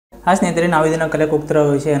ಸ್ನೇಹಿತರೆ, ನಾವು ಇದನ್ನ ಕಲಿಯಕ್ಕೆ ಹೋಗ್ತಿರೋ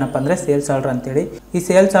ವಿಷಯ ಏನಪ್ಪ ಅಂದ್ರೆ ಸೇಲ್ಸ್ ಆರ್ಡರ್ ಅಂತೇಳಿ. ಈ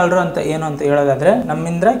ಸೇಲ್ಸ್ ಆರ್ಡರ್ ಅಂತ ಏನು ಅಂತ ಹೇಳೋದಾದ್ರೆ,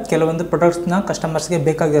 ನಮ್ಮಿಂದ ಕೆಲವೊಂದು ಪ್ರಾಡಕ್ಟ್ಸ್ನ ಕಸ್ಟಮರ್ಸ್ಗೆ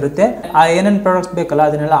ಬೇಕಾಗಿರುತ್ತೆ. ಆ ಏನೇನು ಪ್ರಾಡಕ್ಟ್ಸ್ ಬೇಕಲ್ಲ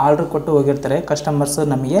ಅದನ್ನೆಲ್ಲ ಆರ್ಡರ್ ಕೊಟ್ಟು ಹೋಗಿರ್ತಾರೆ ಕಸ್ಟಮರ್ಸ್.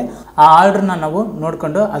 ನಮಗೆ ಆ ಆರ್ಡರ್ನ ನಾವು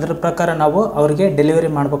ನೋಡ್ಕೊಂಡು ಅದ್ರ ಪ್ರಕಾರ ನಾವು ಅವರಿಗೆ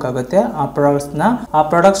ಡೆಲಿವರಿ ಮಾಡಬೇಕಾಗುತ್ತೆ. ಆ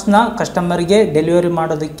ಪ್ರಾಡಕ್ಟ್ಸ್ನ ಕಸ್ಟಮರ್ಗೆ ಡೆಲಿವರಿ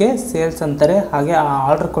ಮಾಡೋದಕ್ಕೆ ಸೇಲ್ಸ್ ಅಂತಾರೆ. ಹಾಗೆ ಆ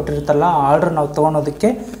ಆರ್ಡರ್ ಕೊಟ್ಟಿರ್ತಾರಲ್ಲ ಆ ಆರ್ಡರ್ ನಾವು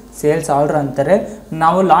ತಗೊಳೋದಕ್ಕೆ ಸೇಲ್ಸ್ ಆರ್ಡರ್ ಅಂತಾರೆ.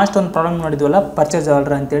 ನಾವು ಲಾಸ್ಟ್ ಒಂದು ಪ್ರಾಡಕ್ಟ್ ನೋಡಿದ್ವಲ್ಲ, ಪರ್ಚೇಸ್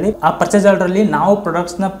ಆರ್ಡರ್ ಅಂತೇಳಿ. ಆ ಪರ್ಚೇಸ್ ಆರ್ಡರ್ ಅಲ್ಲಿ ನಾವು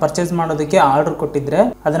ಪ್ರಾಡಕ್ಟ್ಸ್ನ ಪರ್ಚೇಸ್ ಮಾಡೋದಕ್ಕೆ ಆರ್ಡರ್ ಕೊಟ್ಟಿದ್ರೆ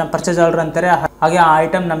ಅದನ್ನ ಪರ್ಚೇಸ್ ಆರ್ಡರ್ ಅಂತಾರೆ. ಹಾಗೆ ಆ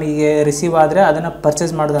ಐಟಮ್ ನಮಗೆ ರಿಸೀವ್ ಆದ್ರೆ ಅದನ್ನ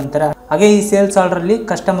ಪರ್ಚೇಸ್ ಮಾಡೋದು ಅಂತಾರೆ. ಹಾಗೆ ಈ ಸೇಲ್ಸ್ ಆರ್ಡರ್ ಅಲ್ಲಿ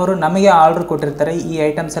ಕಸ್ಟಮರು ನಮಗೆ ಆರ್ಡರ್ ಕೊಟ್ಟಿರ್ತಾರೆ, ಈ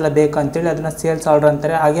ಐಟಮ್ಸ್ ಎಲ್ಲ ಬೇಕು ಅಂತೇಳಿ, ಅದನ್ನ ಸೇಲ್ಸ್ ಆರ್ಡರ್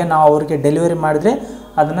ಅಂತಾರೆ. ಹಾಗೆ ನಾವು ಅವ್ರಿಗೆ ಡೆಲಿವರಿ ಮಾಡಿದ್ರೆ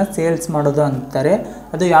ಅದನ್ನ ಸೇಲ್ಸ್ ಮಾಡೋದು ಅಂತಾರೆ.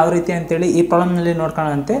 ಅದು ಯಾವ ರೀತಿ ಅಂತೇಳಿ ಈ ಪ್ರಾಬ್ಲಮ್ ನಲ್ಲಿ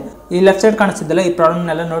ನೋಡ್ಕೊಳ್ಳೋಣಂತೆ. ಈ ಲೆಫ್ಟ್ ಸೈಡ್ ಕಾಣಿಸ್ತಿದ್ದಲ್ಲ, ಈ ಪ್ರಾಬ್ಲಮ್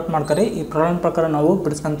ನೆಲ್ಲ ನೋಟ್ ಮಾಡ್ಕೊರಿ. ಈ ಪ್ರಾಬ್ಲಮ್ ಪ್ರಕಾರ ನಾವು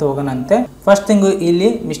ಬಿಡಿಸ್ಕೊಂತ ಹೋಗೋಣಂತೆ. ಫಸ್ಟ್ ಥಿಂಗ್, ಇಲ್ಲಿ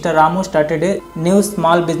mister Ramu started A new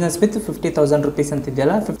small business with 50,000 rupees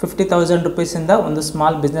ಅಂತಿದೆಯಲ್ಲ, 50,000 rupees ಇಂದ ಒಂದು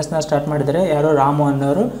ಸ್ಮಾಲ್ ಬಿಸ್ನೆಸ್ ನ ಸ್ಟಾರ್ಟ್ ಮಾಡಿದರೆ ಯಾರು, ರಾಮು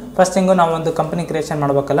ಅನ್ನೋರು. ಫಸ್ಟ್ ಥಿಂಗು ನಾವು ಒಂದು ಕಂಪನಿ ಕ್ರಿಯೇಷನ್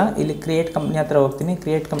ಮಾಡ್ಬೇಕಲ್ಲ. ಇಲ್ಲಿ ಕ್ರಿಯೇಟ್ ಕಂಪನಿ ಹತ್ರ ಹೋಗ್ತೀನಿ.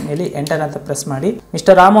 ಕ್ರಿಯೇಟ್ ಕಂಪನಿಯಲ್ಲಿ ಎಂಟರ್ ಅಂತ ಪ್ರೆಸ್ ಮಾಡಿ,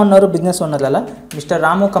 ಮಿಸ್ಟರ್ ರಾಮು ಅನ್ನೋರು ಬಿಸ್ನೆಸ್ ಓನರ್ ಅಲ್ಲ, ಮಿಸ್ಟರ್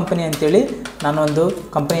ರಾಮು ಕಂಪನಿ ಅಂತೇಳಿ ನಾನು ಒಂದು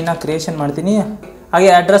ಕಂಪನಿನ ಕ್ರಿಯೇಷನ್ ಮಾಡ್ತೀನಿ. ಹಾಗೆ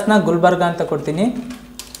ಅಡ್ರೆಸ್ನ ಗುಲ್ಬರ್ಗ ಅಂತ ಕೊಡ್ತೀನಿ.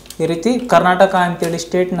 ಈ ರೀತಿ ಕರ್ನಾಟಕ ಅಂತೇಳಿ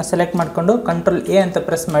ಸ್ಟೇಟ್ನ ಸೆಲೆಕ್ಟ್ ಮಾಡ್ಕೊಂಡು Ctrl+A ಅಂತ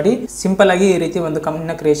ಪ್ರೆಸ್ ಮಾಡಿ ಸಿಂಪಲ್ ಆಗಿ ಈ ರೀತಿ ಒಂದು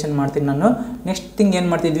ಕಂಪ್ನಿನ ಕ್ರಿಯೇಷನ್ ಮಾಡ್ತೀನಿ ನಾನು. ನೆಕ್ಸ್ಟ್ ಥಿಂಗ್ ಏನು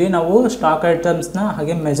ಮಾಡ್ತಿದ್ವಿ ನಾವು, ಸ್ಟಾಕ್ ಐಟಮ್ಸ್ನ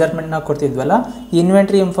ಹಾಗೆ ಮೆಜರ್ಮೆಂಟ್ನ ಕೊಡ್ತಿದ್ವಲ್ಲ.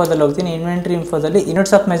 ಇನ್ವೆಂಟ್ರಿ ಇಂಫೋದಲ್ಲಿ ಹೋಗ್ತೀನಿ. ಇನ್ವೆಂಟ್ರಿ ಇಂಫೋದಲ್ಲಿ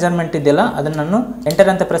ಯೂನಿಟ್ಸ್ ಆಫ್ ಮೆಜರ್ಮೆಂಟ್ ಇದೆಯಲ್ಲ, ಅದನ್ನು ನಾನು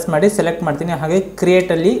ಎಂಟರ್ ಅಂತ ಪ್ರೆಸ್ ಮಾಡಿ ಸೆಲೆಕ್ಟ್ ಮಾಡ್ತೀನಿ. ಹಾಗೆ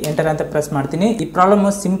ಕ್ರಿಯೇಟ್ ಅಲ್ಲಿ ಎಂಟರ್ ಅಂತ ಪ್ರೆಸ್ ಮಾಡ್ತೀನಿ. ಈ ಪ್ರಾಬ್ಲಮ್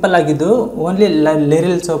ಸಿಂಪಲ್ ಆಗಿದ್ದು, only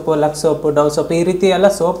Liril soap, lux soap, ಡವ್ ಸೋಪ್ ಈ ರೀತಿ ಎಲ್ಲ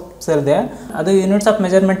ಸೋಪ್ಸ್ ಇದೆ. ಅದು ಯೂನಿಟ್ಸ್ ಆಫ್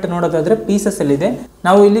ಮೆಜರ್ಮೆಂಟ್ ನೋಡೋದಾದ್ರೆ ಪೀಸಸ್ ಅಲ್ಲಿ ಇದೆ.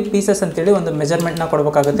 ನಾವು ಇಲ್ಲಿ ಪೀಸಸ್ ಅಂತೇಳಿ ಒಂದು ಮೆಜರ್ಮೆಂಟ್ನ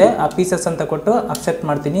ಕೊಡಬೇಕಾಗುತ್ತೆ. ಆ ಪೀಸಸ್ ಅಂತ ಕೊಟ್ಟು ಅಕ್ಸೆಪ್ಟ್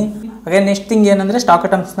ಮಾಡ್ತೀನಿ. ಹಾಗೆ ನೆಕ್ಸ್ಟ್ ಥಿಂಗ್ ಏನಂದ್ರೆ ಸ್ಟಾಕ್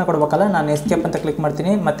ಐಟಮ್ಸ್ನ ಕೊಡಬೇಕಲ್ಲ. ನಾನು ಎಸ್ಕೇಪ್ ಅಂತ ಕ್ಲಿಕ್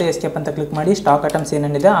ಮಾಡ್ತೀನಿ. ಮತ್ತೆ ಎಸ್ಕೇಪ್ ಅಂತ ಕ್ಲಿಕ್ ಮಾಡಿ ಸ್ಟಾಕ್ ಐಟಮ್ಸ್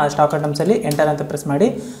ಏನೇನಿದೆ ಆ ಸ್ಟಾಕ್ ಐಟಮ್ಸ್ ಅಲ್ಲಿ ಎಂಟರ್ ಅಂತ ಪ್ರೆಸ್ ಮಾಡಿ,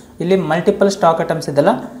 ಇಲ್ಲಿ ಮಲ್ಟಿಪಲ್ ಸ್ಟಾಕ್ ಐಟಮ್ಸ್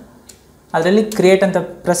ಇದೆಲ್ಲ ಅದರಲ್ಲಿ ಕ್ರಿಯೇಟ್ ಅಂತ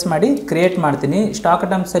ಪ್ರೆಸ್ ಮಾಡಿ ಕ್ರಿಯೇಟ್ ಮಾಡ್ತೀನಿ. ಸ್ಟಾಕ್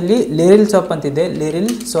ಐಟಮ್ಸ್ ಅಲ್ಲಿ ಲಿರಿಲ್ ಸೋಪ್ ಅಂತಿದೆ,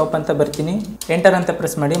 ಲಿರಿಲ್ ಸೋಪ್ ಅಂತ ಬರ್ತೀನಿ. ಎಂಟರ್ ಅಂತ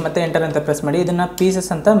ಪ್ರೆಸ್ ಮಾಡಿ, ಮತ್ತೆ ಎಂಟರ್ ಅಂತ ಪ್ರೆಸ್ ಮಾಡಿ ಇದನ್ನ ಪೀಸಸ್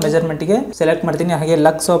ಅಂತ ಮೆಜರ್ಮೆಂಟ್ಗೆ ಸೆಲೆಕ್ಟ್ ಮಾಡ್ತೀನಿ. ಹಾಗೆ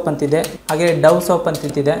ಲಕ್ ಸೋಪ್ ಅಂತಿದೆ, ಹಾಗೆ ಡವ್ ಸೋಪ್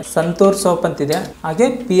ಅಂತಿದೆ, ಸಂತೂರ್ ಸೋಪ್ ಅಂತಿದೆ, ಹಾಗೆ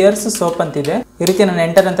ಪಿಯರ್ಸ್ ಸೋಪ್ ಅಂತಿದೆ. ಈ ರೀತಿ ನಾನು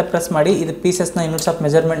ಎಂಟರ್ ಅಂತ ಪ್ರೆಸ್ ಮಾಡಿ ಇದು ಪೀಸಸ್ ನ ಯೂನಿಟ್ಸ್ ಆಫ್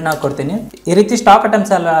ಮೆಜರ್ಮೆಂಟ್ ನ ಕೊಡ್ತೀನಿ. ಈ ರೀತಿ ಸ್ಟಾಕ್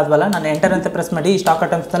ಐಟಮ್ಸ್ ಎಲ್ಲ ಆದ್ವಲ್ಲ, ನಾನು ಎಂಟರ್ ಅಂತ ಪ್ರೆಸ್ ಮಾಡಿ ಈ ಸ್ಟಾಕ್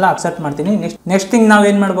ಐಟಮ್ಸ್ ಎಲ್ಲ ಅಕ್ಸೆಪ್ಟ್ ಮಾಡ್ತೀನಿ. ನೆಕ್ಸ್ಟ್ ಥಿಂಗ್ ನಾವ್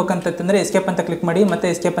ಏನ್ ಮಾಡ್ಬೇಕಂತಂದ್ರೆ ಎಸ್ಕೇಪ್ ಅಂತ ಕ್ಲಿಕ್ ಮಾಡಿ, ಮತ್ತೆ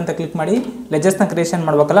ಎಸ್ಕೇಪ್ ಅಂತ ಕ್ಲಿಕ್ ಮಾಡಿ ಲೆಜರ್ಸ್ ನ ಕ್ರಿಯೇಷನ್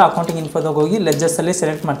ಮಾಡ್ಬೇಕಲ್ಲ. ಅಕೌಂಟಿಂಗ್ ಇನ್ಫೋದಾಗ ಹೋಗಿ ಲೆಜರ್ಸ್ ಅಲ್ಲಿ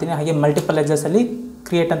ಸೆಲೆಕ್ಟ್ ಮಾಡ್ತೀನಿ. ಹಾಗೆ ಮಲ್ಟಿಪಲ್ ಲೆಜರ್ಸ್ ಅಲ್ಲಿ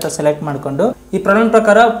ಕ್ರಿಯೇಟ್ ಅಂತ ಸೆಲೆಕ್ಟ್ ಮಾಡ್ಕೊಂಡು ಈ ಪ್ರಾಬ್ಲಮ್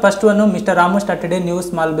ಪ್ರಕಾರ first one, mister Ramu started A new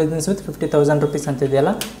small business with 50,000 rupees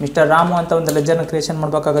ಅಂತಿದೆಯಲ್ಲ, mister Ramu ಅಂತ ಒಂದು ಲೆಜರ್ನ ಕ್ರಿಯೇಷನ್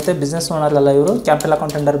ಮಾಡಬೇಕಾಗುತ್ತೆ. ಬಿಸ್ನೆಸ್ ಓನರ್ ಅಲ್ಲ ಇವರು, ಕ್ಯಾಪಿಟಲ್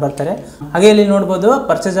ಅಕೌಂಟ್ ಅಂಡರ್ ಬರ್ತಾರೆ. ಹಾಗೆ ಇಲ್ಲಿ ನೋಡಬಹುದು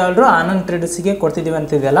ಪರ್ಚೇಸ್ ಆರ್ಡರ್ ಆನಂದ್ ಟ್ರೇಡರ್ಸ್ ಗೆ ಕೊಡ್ತಿದೀವಿ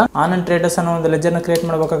ಅಂತಿದೆಯಲ್ಲ, ಆನಂದ್ ಟ್ರೇಡರ್ಸ್ ಅನ್ನೋ ಒಂದು ಲೆಜರ್ನ ಕ್ರಿಯೇಟ್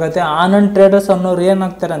ಮಾಡಬೇಕಾಗುತ್ತೆ. ಆನಂದ್ ಟ್ರೇಡರ್ಸ್ ಅನ್ನೋರು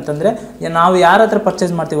ಏನಾಗ್ತಾರೆ ಅಂತಂದ್ರೆ, ನಾವು ಯಾರ ಹತ್ರ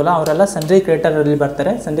ಪರ್ಚೇಸ್ ಮಾಡ್ತೀವಲ್ಲ ಅವರೆಲ್ಲ ಸನ್ರಿ ಕ್ರಿಯೇಟರ್ ಅಲ್ಲಿ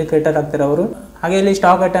ಬರ್ತಾರೆ, ಸನ್ರಿ ಕ್ರಿಯೇಟರ್ ಆಗ್ತಾರೆ ಅವರು. ಹಾಗೆ ಇಲ್ಲಿ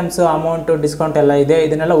ಸ್ಟಾಕ್ ಐಟಮ್ಸ್, ಅಮೌಂಟ್, ಡಿಸ್ಕೌಂಟ್ ಎಲ್ಲ ಇದೆ,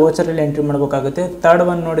 ಇದನ್ನೆಲ್ಲ ವೋಚರ್ ಅಲ್ಲಿ ಎಂಟ್ರಿ ಮಾಡಬೇಕಾಗುತ್ತೆ. ಥರ್ಡ್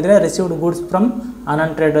ಒನ್ ನೋಡಿದ್ರೆ received goods from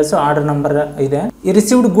Anand traders order number ಇದೆ. ಈ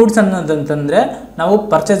ರಿಸೀವ್ಡ್ ಗೂಡ್ಸ್ ಅನ್ನೋದಂತಂದ್ರೆ ನಾವು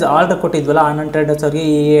ಪರ್ಚೇಸ್ ಆರ್ಡರ್ ಕೊಟ್ಟಿದ್ವಲ್ಲ ಆನಂದ್ ಟ್ರೇಡರ್ಸ್ ಅವ್ರಿಗೆ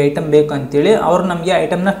ಈ ಐಟಮ್ ಬೇಕು ಅಂತೇಳಿ, ಅವ್ರು ನಮಗೆ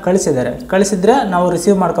ಐಟಮ್ನ ಕಳಿಸಿದ್ರೆ ನಾವು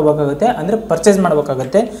ರಿಸೀವ್ ಮಾಡ್ಕೋಬೇಕಾಗುತ್ತೆ, ಅಂದ್ರೆ ಪರ್ಚೇಸ್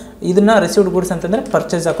ಮಾಡಬೇಕಾಗುತ್ತೆ. ಇದನ್ನ ರಿಸೀವ್ಡ್ ಗೂಡ್ಸ್ ಅಂತಂದ್ರೆ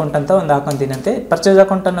ಪರ್ಚೇಸ್ ಅಕೌಂಟ್ ಅಂತ ಒಂದು ಹಾಕೊಂತೀನಂತೆ. ಪರ್ಚೇಸ್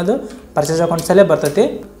ಅಕೌಂಟ್ ಅನ್ನೋದು ಪರ್ಚೇಸ್ ಅಕೌಂಟ್ಸ್ ಅಲ್ಲೇ ಬರ್ತೈತಿ.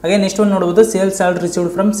 ಹಾಗೆ ನೆಕ್ಸ್ಟ್ ಒಂದು ನೋಡಬಹುದು sales order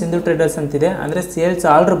received from Sindhu traders ಅಂತಿದೆ, ಅಂದ್ರೆ ಸೇಲ್ಸ್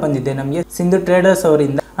ಆರ್ಡರ್ ಬಂದಿದೆ ನಮಗೆ ಸಿಂಧು ಟ್ರೇಡರ್ಸ್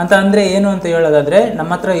ಅವರಿಂದ. ಅಂತ ಅಂದ್ರೆ ಏನು ಅಂತ ಹೇಳೋದಾದ್ರೆ,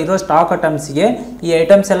 ನಮ್ಮ ಹತ್ರ ಇರೋ ಸ್ಟಾಕ್ ಐಟಮ್ಸ್ಗೆ ಈ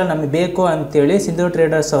ಐಟಮ್ಸ್ ಎಲ್ಲ ನಮಗೆ ಬೇಕು ಅಂತೇಳಿ ಸಿಂಧು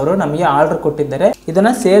ಟ್ರೇಡರ್ಸ್ ಅವರು ನಮಗೆ ಆರ್ಡರ್ ಕೊಟ್ಟಿದ್ದಾರೆ. ಇದನ್ನ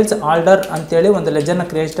ಸೇಲ್ಸ್ ಆರ್ಡರ್ ಅಂತೇಳಿ ಒಂದು ಲೆಜರ್ನ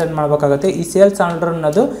ಕ್ರಿಯೇಟ್ ಮಾಡಬೇಕಾಗುತ್ತೆ. ಈ ಸೇಲ್ಸ್ ಆರ್ಡರ್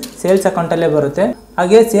ಅನ್ನೋದು ಸೇಲ್ಸ್ ಅಕೌಂಟ್ ಅಲ್ಲೇ ಬರುತ್ತೆ.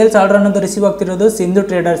 ಹಾಗೆ ಸೇಲ್ಸ್ ಆರ್ಡರ್ ಅನ್ನೋದು ರಿಸೀವ್ ಆಗ್ತಿರೋದು ಸಿಂಧು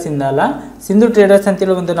ಟ್ರೇಡರ್ಸ್ ಇಂದ ಅಲ್ಲ, ಸಿಂಧು ಟ್ರೇಡರ್ಸ್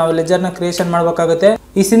ಅಂತೇಳಿ ಒಂದು ನಾವು ಲೆಜರ್ನ ಕ್ರಿಯೇಷನ್ ಮಾಡಬೇಕಾಗುತ್ತೆ.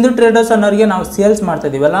 ಈ ಸಿಂಧು ಟ್ರೇಡರ್ಸ್ ಅನ್ನೋರಿಗೆ ನಾವು ಸೇಲ್ಸ್ ಮಾಡ್ತಾ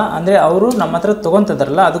ಇದೀವಲ್ಲ, ಅಂದ್ರೆ ಅವರು ನಮ್ಮ ಹತ್ರ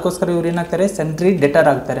ತಗೊಂತದಾರಲ್ಲ, ಅದಕ್ಕೋಸ್ಕರ ಇವ್ರು ಏನಾಗ್ತಾರೆ, ಸೆಂಟ್ರಿ ಡೆಟರ್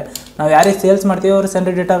ಆಗ್ತಾರೆ. ನಾವು ಯಾರಿಗೆ ಸೇಲ್ಸ್ ಮಾಡ್ತೀವಿ ಅವರು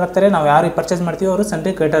ಸೆಂಟ್ರಿ ಡೆಟರ್ ಆಗ್ತಾರೆ, ನಾವು ಯಾರಿಗೆ ಪರ್ಚೇಸ್ ಮಾಡ್ತೀವಿ ಅವರು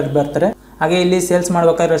ಸೆಂಟ್ರಿ ಕ್ರಿಯೇಟರ್ ಬರ್ತಾರೆ. ಹಾಗೆ ಇಲ್ಲಿ ಸೇಲ್ಸ್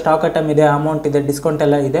ಮಾಡಬೇಕಾದ್ರೆ ಸ್ಟಾಕ್ ಐಟಮ್ ಇದೆ, ಅಮೌಂಟ್ ಇದೆ, ಡಿಸ್ಕೌಂಟ್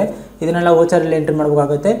ಎಲ್ಲ ಇದೆ, ಇದನ್ನೆಲ್ಲ ವೋಚರ್ ಅಲ್ಲಿ ಎಂಟ್ರಿ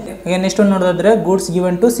ಮಾಡಬೇಕಾಗುತ್ತೆ. ಹಾಗೆ ನೆಕ್ಸ್ಟ್ ನೋಡೋದಾದ್ರೆ goods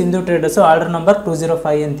given to Sindhu traders order number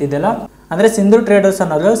 205 ಅಂತಿದೆಲ್ಲ, ಅಂದ್ರೆ ಸಿಂಧು ಟ್ರೇಡರ್ಸ್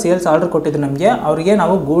ಅನ್ನೋರು ಸೇಲ್ಸ್ ಆರ್ಡರ್ ಕೊಟ್ಟಿದ್ರು ನಮಗೆ, ಅವರಿಗೆ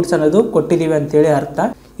ನಾವು ಗೂಡ್ಸ್ ಅನ್ನೋದು ಕೊಟ್ಟಿದೀವಿ ಅಂತೇಳಿ ಅರ್ಥ.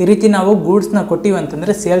 ಈ ರೀತಿ ನಾವು ಗೂಡ್ಸ್ ನ ಕೊಟ್ಟಿವಿ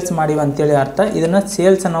ಅಂತಂದ್ರೆ ಸೇಲ್ಸ್ ಮಾಡಿವಿ ಅಂತೇಳಿ ಅರ್ಥ. ಇದನ್ನ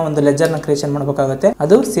ಸೇಲ್ಸ್ ಅನ್ನೋ ಒಂದು ಲೆಜರ್ ನ ಕ್ರಿಯೇಷನ್ ಮಾಡಬೇಕಾಗುತ್ತೆ,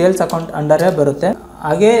 ಅದು ಸೇಲ್ಸ್ ಅಕೌಂಟ್ ಅಂಡರ್ ಬರುತ್ತೆ.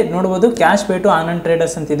 ಹಾಗೆ ನೋಡಬಹುದು cash pay to Anand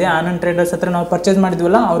traders ಅಂತಿದೆ. ಆನಂದ್ ಟ್ರೇಡರ್ಸ್ ಹತ್ರ ನಾವು ಪರ್ಚೇಸ್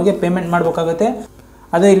ಮಾಡಿದ್ವಲ್ಲ ಅವ್ರಿಗೆ ಪೇಮೆಂಟ್ ಮಾಡಬೇಕಾಗುತ್ತೆ,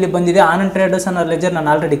 ಅದು ಇಲ್ಲಿ ಬಂದಿದೆ. ಆನಂದ್ ಟ್ರೇಡರ್ಸ್ ಅನ್ನೋ ಲೆಜರ್ ನಾನು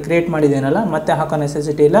ಆಲ್ರೆಡಿ ಕ್ರಿಯೇಟ್ ಮಾಡಿದ್ದೇನಲ್ಲ, ಮತ್ತೆ ಹಾಕೋ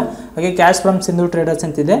ನೆಸೆಸಿಟಿ ಇಲ್ಲ. ಹಾಗೆ ಕ್ಯಾಶ್ ಫ್ರಮ್ ಸಿಂಧು ಟ್ರೇಡರ್ಸ್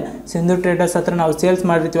ಅಂತಿದೆ. ಸಿಂಧು ಟ್ರೇಡರ್ಸ್ ಹತ್ರ ನಾವು ಸೇಲ್ಸ್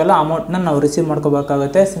ಮಾಡಿರ್ತೀವಲ್ಲ ಅಮೌಂಟ್ನ ನಾವು ರಿಸೀವ್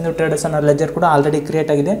ಮಾಡ್ಕೋಬೇಕಾಗುತ್ತೆ. ಸಿಂಧು ಟ್ರೇಡರ್ಸ್ ಅನ್ನೋ ಲೆಜರ್ ಕೂಡ ಆಲ್ರೆಡಿ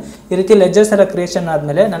ಕ್ರಿಯೇಟ್ ಆಗಿದೆ. ಈ ರೀತಿ ಲೆಜರ್ಸ್ ಎಲ್ಲ ಕ್ರಿಯೇಷನ್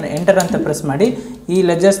ಆದಮೇಲೆ ನಾನು ಎಂಟರ್ ಅಂತ ಪ್ರೆಸ್ ಮಾಡಿ ಈ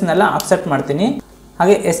ಲೆಜರ್ಸ್ನೆಲ್ಲ ಅಕ್ಸೆಪ್ಟ್ ಮಾಡ್ತೀನಿ.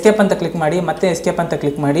 ಹಾಗೆ ಎಸ್ಕೇಪ್ ಅಂತ ಕ್ಲಿಕ್ ಮಾಡಿ, ಮತ್ತೆ ಎಸ್ಕೇಪ್ ಅಂತ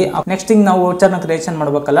ಕ್ಲಿಕ್ ಮಾಡಿ. ನೆಕ್ಸ್ಟ್ ನಾವು ವೋಚರ್ನ ಕ್ರಿಯೇಷನ್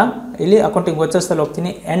ಮಾಡಬೇಕಲ್ಲ, ಇಲ್ಲಿ ಅಕೌಂಟಿಂಗ್ ವೋಚರ್ಸ್ ಅಲ್ಲಿ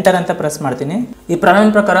ಹೋಗ್ತೀನಿ, ಎಂಟರ್ ಅಂತ ಪ್ರೆಸ್ ಮಾಡ್ತೀನಿ. ಈ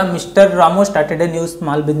ಪ್ರಾಬ್ಲಮ್ ಪ್ರಕಾರ mister Ramu started A new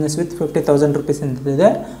small business with 50,000 rupees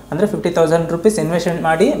ಅಂತಿದೆ. ಅಂದ್ರೆ 50,000 ರೂಪೀಸ್ ಇನ್ವೆಸ್ಟ್ಮೆಂಟ್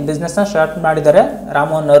ಮಾಡಿ ಬಿಸ್ನೆಸ್ ನ ಸ್ಟಾರ್ಟ್ ಮಾಡಿದ್ದಾರೆ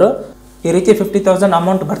ರಾಮು ಅನ್ನೋರು. ಈ ರೀತಿ 50,000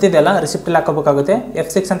 ಅಮೌಂಟ್ ಬರ್ತಿದೆಯಲ್ಲ, ರಿಸಿಪ್ಟ್ ಅಲ್ಲಿ ಹಾಕೋಬೇಕಾಗುತ್ತೆ.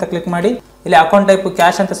 F6 ಅಂತ ಕ್ಲಿಕ್ ಮಾಡಿ, ಇಲ್ಲಿ ಅಕೌಂಟ್ ಟೈಪ್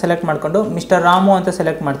ಕ್ಯಾಶ್ ಅಂತ ಸೆಲೆಕ್ಟ್ ಮಾಡ್ಕೊಂಡು ಮಿಸ್ಟರ್ ರಾಮು ಅಂತ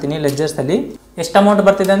ಸೆಲೆಕ್ಟ್ ಮಾಡ್ತೀನಿ. ಲೆಜರ್ಸ್ ಅಲ್ಲಿ ಎಷ್ಟು ಅಮೌಂಟ್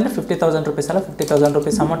ಬರ್ತಿದೆ ಅಂದ್ರೆ 50,000 ರೂಪೀಸ್ ಅಲ್ಲ, 50,000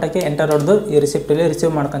 ರೂಪೀಸ್ ಅಮೌಂಟ್ ಹಾಕಿ ಎಂಟರ್ ಹೊಡೆದು ಈ ರಿಸಿಪ್ಟ್ ಅಲ್ಲಿ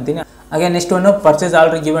ರಿಸೀವ್ ಮಾಡ್ಕೊಂತೀನಿ. ಹಾಗೆ next one purchase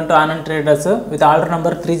order given to Anand traders with order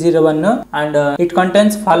number 301 and it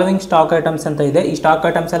contains following stock items ಅಂತ ಇದೆ. ಈ ಸ್ಟಾಕ್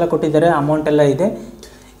ಐಟಮ್ಸ್ ಎಲ್ಲ ಕೊಟ್ಟಿದ್ದಾರೆ, ಅಮೌಂಟ್ ಎಲ್ಲ ಇದೆ.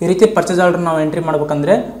 ಈ ರೀತಿ ಪರ್ಚೇಸ್ ಆರ್ಡರ್ ನಾವು ಎಂಟ್ರಿ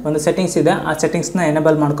ಮಾಡ್ಬೇಕಂದ್ರೆ ಒಂದು ಸೆಟ್ಟಿಂಗ್ಸ್ ಇದೆ, ಆ ಸೆಟ್ಟಿಂಗ್ಸ್ ನ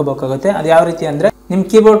ಎನೇಬಲ್ ಮಾಡ್ಕೋಬೇಕಾಗುತ್ತೆ. ಅದು ಯಾವ ರೀತಿ ಅಂದ್ರೆ ನಿಮ್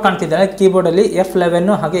ಕೀಬೋರ್ಡ್ ಕಾಣ್ತಿದ್ದಾರೆ, ಕೀಬೋರ್ಡ್ ಅಲ್ಲಿ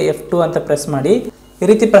F11 ಹಾಗೆ F2 ಅಂತ ಪ್ರೆಸ್ ಮಾಡಿ. ಈ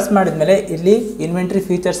ರೀತಿ ಪ್ರೆಸ್ ಮಾಡಿದ್ಮೇಲೆ ಇಲ್ಲಿ ಇನ್ವೆಂಟ್ರಿ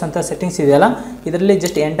ಫೀಚರ್ಸ್ ಅಂತ ಸೆಟ್ಟಿಂಗ್ಸ್ ಇದೆಯಲ್ಲ, ಇದರಲ್ಲಿ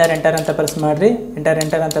ಜಸ್ಟ್ ಎಂಟರ್ ಅಂತ ಪ್ರೆಸ್ ಮಾಡ್ರಿ.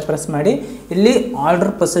 ಎಂಟರ್ ಅಂತ ಪ್ರೆಸ್ ಮಾಡಿ, ಇಲ್ಲಿ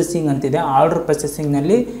ಆರ್ಡರ್ ಪ್ರೊಸೆಸಿಂಗ್ ಅಂತಿದೆ. ಆರ್ಡರ್ ಪ್ರೊಸೆಸಿಂಗ್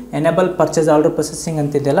ನಲ್ಲಿ ಎನೇಬಲ್ ಪರ್ಚೇಸ್ ಆರ್ಡರ್ ಪ್ರೊಸೆಸಿಂಗ್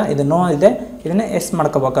ಅಂತಿದೆಯಲ್ಲ, ಇದು ನೋ ಇದೆ, ಇದನ್ನ ಎಸ್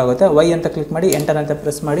ಮಾಡ್ಕೋಬೇಕಾಗುತ್ತೆ. ವೈ ಅಂತ ಕ್ಲಿಕ್ ಮಾಡಿ ಎಂಟರ್ ಅಂತ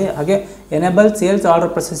ಪ್ರೆಸ್ ಮಾಡಿ. ಹಾಗೆ ಎನೇಬಲ್ ಸೇಲ್ಸ್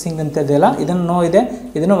ಆರ್ಡರ್ ಪ್ರೊಸೆಸಿಂಗ್ ಅಂತ ಇದೆಯಲ್ಲ, ಇದನ್ನು ನೋ ಇದೆ,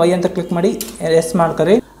 ಇದನ್ನು ವೈ ಅಂತ ಕ್ಲಿಕ್ ಮಾಡಿ ಎಸ್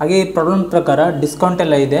ಮಾಡ್ಕೊರಿ. ಹಾಗೆ ಈ ಪ್ರಾಬ್ಲಮ್ ಪ್ರಕಾರ ಡಿಸ್ಕೌಂಟ್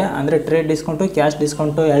ಎಲ್ಲ ಇದೆ, ಅಂದರೆ ಟ್ರೇಡ್ ಡಿಸ್ಕೌಂಟು ಕ್ಯಾಶ್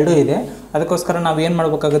ಡಿಸ್ಕೌಂಟು ಎರಡೂ ಇದೆ. ಅದಕ್ಕೋಸ್ಕರ ನಾವು ಏನು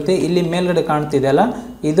ಮಾಡಬೇಕಾಗುತ್ತೆ, ಇಲ್ಲಿ ಮೇಲ್ಗಡೆ ಕಾಣ್ತಿದೆಯಲ್ಲ,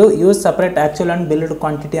 ಇದು use separate actual and build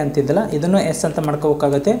quantity ಅಂತಿದ್ದಲ್ಲ, ಇದನ್ನು ಎಸ್ ಅಂತ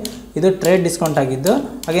ಮಾಡ್ಕೋಬೇಕಾಗುತ್ತೆ. ಇದು ಟ್ರೇಡ್ ಡಿಸ್ಕೌಂಟ್ ಆಗಿದ್ದು.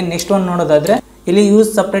 ಹಾಗೆ ನೆಕ್ಸ್ಟ್ ಒಂದು ನೋಡೋದಾದರೆ ಇಲ್ಲಿ ಯೂಸ್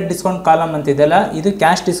ಸಪ್ರೇಟ್ ಡಿಸ್ಕೌಂಟ್ ಕಾಲಮ್ ಅಂತಿದೆಯಲ್ಲ, ಇದು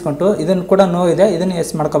ಕ್ಯಾಶ್ ಡಿಸ್ಕೌಂಟು, ಇದನ್ನು ಕೂಡ ನೋ ಇದೆ, ಇದನ್ನು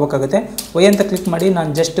ಎಸ್ ಮಾಡ್ಕೋಬೇಕಾಗುತ್ತೆ. ವೈ ಅಂತ ಕ್ಲಿಕ್ ಮಾಡಿ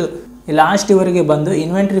ನಾನು ಜಸ್ಟ್ ಲಾಸ್ಟ್ ಇವರೆಗೆ ಬಂದು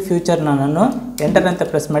ಇನ್ವೆಂಟ್ರಿ ಫ್ಯೂಚರ್ನ ನಾನು ಎಂಟರ್ ಅಂತ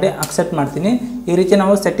ಪ್ರೆಸ್ ಮಾಡಿ ಅಕ್ಸೆಪ್ಟ್ ಮಾಡ್ತೀನಿ. ಈ ರೀತಿ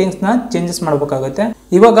ನಾವು ಸೆಟ್ಟಿಂಗ್ಸ್ನ ಚೇಂಜಸ್ ಮಾಡಬೇಕಾಗುತ್ತೆ.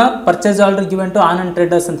 ಇವಾಗ purchase order given to Anand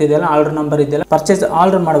traders ಅಂತ ಇದೆಯಲ್ಲ, ಆರ್ಡರ್ ನಂಬರ್ ಇದೆಯಲ್ಲ, ಪರ್ಚೇಸ್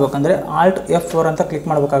ಆರ್ಡರ್ ಮಾಡಬೇಕಂದ್ರೆ Alt F4 ಅಂತ ಕ್ಲಿಕ್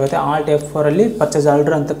ಮಾಡಬೇಕಾಗುತ್ತೆ. Alt F4 ಅಲ್ಲಿ ಪರ್ಚೇಸ್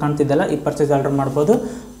ಆರ್ಡರ್ ಅಂತ ಕಾಣ್ತಿದ್ದಲ್ಲ, ಈ ಪರ್ಚೇಸ್ ಆರ್ಡರ್ ಮಾಡ್ಬೋದು.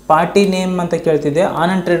 ಪಾರ್ಟಿ ನೇಮ್ ಅಂತ ಕೇಳ್ತಿದ್ದೆ,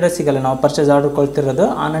 ಆನಂದ್ ಟ್ರೇಡರ್ಸ್ ಸಿಗಲ್ಲ, ನಾವು ಪರ್ಚೇಸ್ ಆರ್ಡರ್ ಕೊಡ್ತಿರೋದು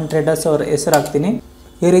ಆನಂದ್ ಟ್ರೇಡರ್ಸ್ ಅವ್ರ ಹೆಸರು ಹಾಕ್ತೀನಿ.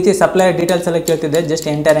 ಈ ರೀತಿ ಸಪ್ಲೈಯರ್ ಡೀಟೇಲ್ಸ್ ಎಲ್ಲ ಕೇಳ್ತಿದ್ದೆ, ಜಸ್ಟ್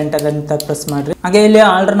ಎಂಟರ್ ಅಂತ ಪ್ರೆಸ್ ಮಾಡ್ರಿ. ಹಾಗೆ ಇಲ್ಲಿ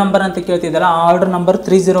ಆರ್ಡರ್ ನಂಬರ್ ಅಂತ ಕೇಳ್ತಿದ್ದಲ್ಲ, ಆರ್ಡರ್ ನಂಬರ್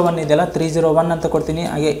 301 ಇದೆಯಲ್ಲ, 301 ಅಂತ ಕೊಡ್ತೀನಿ.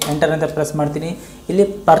 ಹಾಗೆ ಎಂಟರ್ ಅಂತ ಪ್ರೆಸ್ ಮಾಡ್ತೀನಿ. ಇಲ್ಲಿ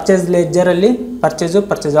ಪರ್ಚೇಸ್ ಲೆಜರ್ ಅಲ್ಲಿ ಪರ್ಚೇಸ್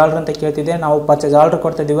ಆರ್ಡರ್ ಅಂತ ಕೇಳ್ತಿದ್ದೆ, ನಾವು ಪರ್ಚೇಸ್ ಆರ್ಡರ್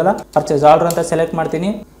ಕೊಡ್ತಾ ಇದೀವಲ್ಲ, ಪರ್ಚೇಸ್ ಆರ್ಡರ್ ಅಂತ ಸೆಲೆಕ್ಟ್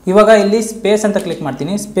ಮಾಡ್ತೀನಿ. ಇವಾಗ ಇಲ್ಲಿ ಸ್ಪೇಸ್ ಅಂತ ಕ್ಲಿಕ್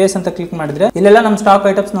ಮಾಡ್ತೀನಿ. ಸ್ಪೇಸ್ ಅಂತ ಕ್ಲಿಕ್ ಮಾಡಿದ್ರೆ ಇಲ್ಲೆಲ್ಲ ನಮ್ಮ ಸ್ಟಾಕ್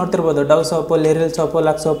ಐಟಮ್ಸ್ ನೋಡ್ತಿರ್ಬೋದು, ಡವ್ soap, Liril soap,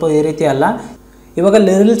 lux soap, ಈ ರೀತಿ ಅಲ್ಲ. ಇವಾಗ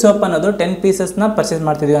ಲಿರಿಲ್ ಸೋಪ್ ಅನ್ನೋದು 10 ಪೀಸಸ್ನ ಪರ್ಚೇಸ್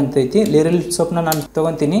ಮಾಡ್ತಿದೀವಿ ಅಂತ ಐತಿ. ಲಿರಿಲ್ ಸೋಪ್ನ ನಾನು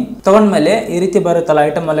ತಗೊಂತೀನಿ. ತಗೊಂಡ್ಮೇಲೆ ಈ ರೀತಿ ಬರುತ್ತಲ್ಲ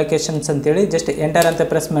ಐಟಮ್ ಅಲೋಕೇಶನ್ಸ್ ಅಂತೇಳಿ, ಜಸ್ಟ್ ಎಂಟರ್ ಅಂತ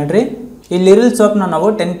ಪ್ರೆಸ್ ಮಾಡ್ರಿ. ಈ ಲಿರಿಲ್ ಸೋಪ್ನ ನಾವು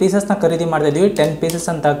 10 ಪೀಸಸ್ನ ಖರೀದಿ ಮಾಡ್ತಾ ಇದೀವಿ, 10 ಪೀಸಸ್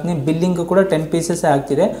ಅಂತ ಹಾಕ್ತೀನಿ. ಬಿಲ್ಲಿಂಗ್ ಕೂಡ 10 ಪೀಸಸ್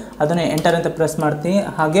ಆಗ್ತಿದೆ, ಅದನ್ನ ಎಂಟರ್ ಅಂತ ಪ್ರೆಸ್ ಮಾಡ್ತೀನಿ.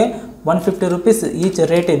 ಹಾಗೆ 150 ರೂಪೀಸ್ ಈಚ್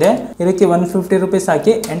ರೇಟ್ ಇದೆ. ಈ ರೀತಿ 150 ರೂಪೀಸ್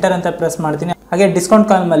ಹಾಕಿ ಎಂಟರ್ ಅಂತ ಪ್ರೆಸ್ ಮಾಡ್ತೀನಿ. ಹಾಗೆ ಡಿಸ್ಕೌಂಟ್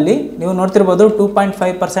ಕಾಲಮ್ ಅಲ್ಲಿ ನೀವು ನೋಡ್ತಿರ್ಬೋದು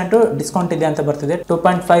 2.5% ಡಿಸ್ಕೌಂಟ್ ಇದೆ ಅಂತ ಬರ್ತಿದೆ.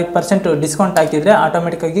 2.5% ಡಿಸ್ಕೌಂಟ್ ಹಾಕಿದ್ರೆ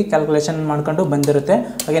ಆಟೋಮೆಟಿಕ್ ಆಗಿ ಕ್ಯಾಲ್ಕುಲೇಷನ್ ಮಾಡ್ಕೊಂಡು ಬಂದಿರುತ್ತೆ.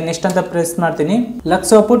 ಹಾಗೆ ನೆಕ್ಸ್ಟ್ ಅಂತ ಪ್ರೆಸ್ ಮಾಡ್ತೀನಿ.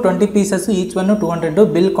 Lux soap 20 pieces, each one 200,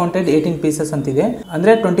 bill counted 18 pieces ಅಂತಿದೆ.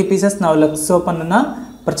 ಅಂದ್ರೆ 20 ಪೀಸಸ್ ನಾವು ಲಕ್ಸ್ ಸೋಪ್ ಅನ್ನ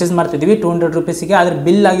ಪರ್ಚೇಸ್ ಮಾಡ್ತಿದೀವಿ 200 ರೂಪೀಸ್ಗೆ. ಆದ್ರೆ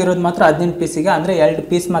ಬಿಲ್ ಆಗಿರೋದು ಮಾತ್ರ 18 ಪೀಸಿಗೆ, ಅಂದ್ರೆ 2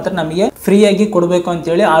 ಪೀಸ್ ಮಾತ್ರ ನಮಗೆ ಫ್ರೀ ಆಗಿ ಕೊಡಬೇಕು ಅಂತ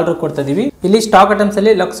ಹೇಳಿ ಆರ್ಡರ್ ಕೊಡ್ತಾ ಇದೀವಿ. ಇಲ್ಲಿ ಸ್ಟಾಕ್ ಐಟಮ್ಸ್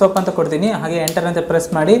ಅಲ್ಲಿ ಲಕ್ಸ್ ಸೋಪ್ ಅಂತ ಕೊಡ್ತೀನಿ. ಹಾಗೆ ಎಂಟರ್ ಅಂತ ಪ್ರೆಸ್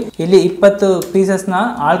ಮಾಡಿ ಇಲ್ಲಿ 20 ಪೀಸಸ್ ನ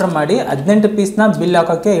ಆರ್ಡರ್ ಮಾಡಿ 18 ಪೀಸ್ ನ ಬಿಲ್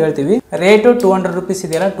ಹಾಕೋಕೆ ಹೇಳ್ತೀವಿ. ರೇಟ್ 200 ರೂಪೀಸ್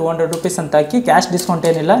ಇದೆಯಲ್ಲ, 200 ರೂಪೀಸ್ ಅಂತ ಹಾಕಿ, ಕ್ಯಾಶ್ ಡಿಸ್ಕೌಂಟ್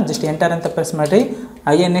ಏನಿಲ್ಲ, ಜಸ್ಟ್ ಎಂಟರ್ ಅಂತ ಪ್ರೆಸ್ ಮಾಡಿ.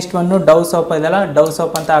 ಹಾಗೆ ನೆಕ್ಸ್ಟ್ ಒಂದು ಡವ್ ಸೋಪ್ ಇದೆಯಲ್ಲ, ಡವ್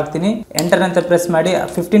ಸೋಪ್ ಅಂತ ಹಾಕ್ತೀನಿ. ಎಂಟರ್ ಅಂತ ಪ್ರೆಸ್ ಮಾಡಿ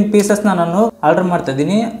 15 ಪೀಸಸ್ ನಾನು ಆರ್ಡರ್ ಮಾಡ್ತಾ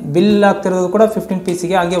ಇದೀನಿ. ಬಿಲ್ ಆಗ್ತಿರೋದು ಕೂಡ 15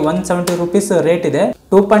 ಪೀಸಿಗೆ. ಹಾಗೆ 170 ರೂಪೀಸ್ ರೇಟ್ ಇದೆ.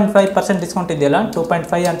 2.5% ಡಿಸ್ಕೌಂಟ್ ಇದೆಯಲ್ಲ,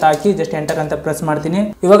 2.5 ಅಂತ ಹಾಕಿ ಜಸ್ಟ್ ಎಂಟರ್ ಅಂತ ಪ್ರೆಸ್ ಮಾಡ್ತೀನಿ.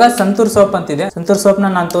 ಇವಾಗ ಸಂತೂರ್ ಸೋಪ್ ಅಂತಿದೆ, ಸಂತೂರ್ ಸೋಪ್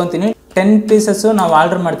ನಾನು ತಗೊಂತೀನಿ. 10 ಪೀಸಸ್ ನಾವು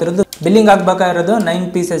ಆರ್ಡರ್ ಮಾಡ್ತಿರೋದು, ಬಿಲ್ಲಿಂಗ್ ಆಗ್ಬೇಕಾಗಿರೋದು 9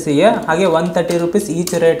 ಪೀಸಸ್ಗೆ. ಹಾಗೆ 130 ರೂಪೀಸ್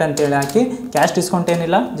ಈಚ್ ರೇಟ್ ಅಂತ ಹೇಳಿ ಹಾಕಿ, ಕ್ಯಾಶ್ ಡಿಸ್ಕೌಂಟ್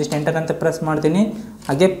ಏನಿಲ್ಲ, ಜಸ್ಟ್ ಎಂಟರ್ ಅಂತ ಪ್ರೆಸ್ ಮಾಡ್ತೀನಿ.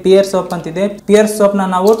 ಹಾಗೆ ಪಿಯರ್ ಸೋಪ್ ಅಂತಿದೆ, ಪಿಯರ್ ಸೋಪ್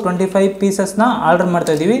ನಾವು 25 ಪೀಸಸ್ ನ ಆರ್ಡರ್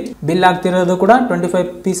ಮಾಡ್ತಾ ಇದೀವಿ. ಬಿಲ್ ಆಗ್ತಿರೋದು ಕೂಡ 25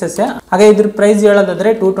 ಪೀಸಸ್. ಹಾಗೆ ಇದ್ರ ಪ್ರೈಸ್ ಹೇಳೋದಾದ್ರೆ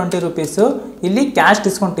 220 ರೂಪೀಸ್. ಇಲ್ಲಿ ಕ್ಯಾಶ್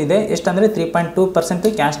ಡಿಸ್ಕೌಂಟ್ ಇದೆ, ಎಷ್ಟಂದ್ರೆ 3.2%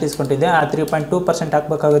 ಕ್ಯಾಶ್ ಡಿಸ್ಕೌಂಟ್ ಇದೆ. ಆ 3.2%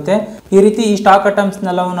 ಹಾಕ್ಬೇಕಾಗುತ್ತೆ. ಈ ರೀತಿ ಈ ಸ್ಟಾಕ್ ಐಟಮ್ಸ್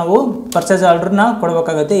ನೆಲ್ಲ ನಾವು ಪರ್ಚೇಸ್ ಆರ್ಡರ್ ನ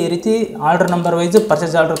ಕೊಡಬೇಕಾಗುತ್ತೆ. ಈ ರೀತಿ order number wise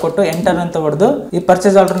purchase order ಕೊಟ್ಟು ಎಂಟರ್ ಅಂತ ಹೊಡೆದು ಈ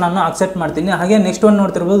ಪರ್ಚೇಸ್ ಆರ್ಡರ್ ನಾನು ಅಕ್ಸೆಪ್ಟ್ ಮಾಡ್ತೀನಿ. ಹಾಗೆ ನೆಕ್ಸ್ಟ್ ಒಂದು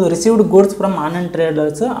ನೋಡ್ತಿರ್ಬೋದು, received goods from Anand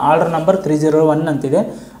traders order number 301 ಅಂತಿದೆ.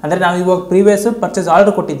 ಅಂದ್ರೆ ನಾವು ಇವಾಗ ಪ್ರೀವಿಯಸ್ ಪರ್ಚೇಸ್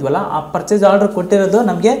ಆರ್ಡರ್ ಕೊಟ್ಟಿದ್ವಲ್ಲ, ಆ ಪರ್ಚೇಸ್ ಆರ್ಡರ್ ಕೊಟ್ಟಿರೋದು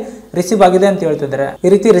ನಮಗೆ ರಿಸೀವ್ ಆಗಿದೆ ಅಂತ ಹೇಳ್ತಿದ್ದಾರೆ. ಈ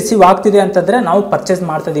ರೀತಿ ರಿಸೀವ್ ಆಗ್ತಿದೆ ಅಂತಂದ್ರೆ ನಾವು ಪರ್ಚೇಸ್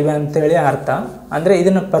ಮಾಡ್ತಾ ಇದೀವಿ ಅಂತ ಹೇಳಿ ಅರ್ಥ. ಅಂದ್ರೆ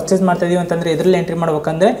ಇದನ್ನ ಪರ್ಚೇಸ್ ಮಾಡ್ತಾ ಇದೀವಿ ಅಂತಂದ್ರೆ ಇದರಲ್ಲಿ ಎಂಟ್ರಿ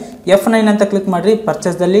ಮಾಡ್ಬೇಕಂದ್ರೆ F9 ಅಂತ ಕ್ಲಿಕ್ ಮಾಡ್ರಿ,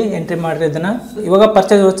 ಪರ್ಚೇಸ್ ದಲ್ಲಿ ಎಂಟ್ರಿ ಮಾಡ್ರಿ ಇದನ್ನ. ಇವಾಗ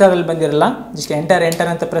ಪರ್ಚೇಸ್ ವೋಚರ್ ಅಲ್ಲಿ ಬಂದಿರಲ್ಲ, ಜಸ್ಟ್ ಎಂಟರ್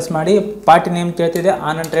ಅಂತ ಪ್ರೆಸ್ ಮಾಡಿ. ಪಾರ್ಟಿ ನೇಮ್ ಕೇಳ್ತಿದೆ,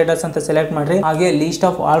 ಆನಂದ್ ಟ್ರೇಡರ್ಸ್ ಅಂತ ಸೆಲೆಕ್ಟ್ ಮಾಡ್ರಿ. ಹಾಗೆ ಲೀಸ್ಟ್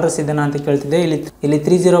ಆಫ್ ಆರ್ಡರ್ಸ್ ಇದನ್ನ ಅಂತ ಕೇಳ್ತಿದೆ. ಇಲ್ಲಿ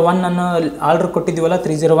 301 ಅನ್ನು ಆರ್ಡರ್ ಕೊಟ್ಟಿದೀವಲ್ಲ,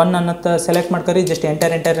 301 ಅನ್ನೋ ಸೆಲೆಕ್ಟ್ ಮಾಡ್ಕರಿ, ಜಸ್ಟ್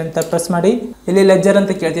ಎಂಟರ್ ಅಂತ ಪ್ರೆಸ್ ಮಾಡಿ. ಇಲ್ಲಿ ಲೆಜರ್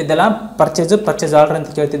ಅಂತ ಕೇಳ್ತಿದ್ದಲ್ಲ, ಪರ್ಚೇಸ್ ಆರ್ಡರ್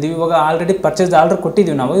ಅಂತ ಕೇಳ್ತಿದ್ವಿ. ಇವಾಗ ಆಲ್ರೆಡಿ ಪರ್ಚೇಸ್ ಆರ್ಡರ್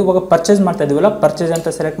ಕೊಟ್ಟಿದೀವಿ ನಾವು, ಇವಾಗ ಪರ್ಚೇಸ್ ಮಾಡ್ತಾ ಇದೀವಲ್ಲ, ಪರ್ಚೇಸ್ ಅಂತ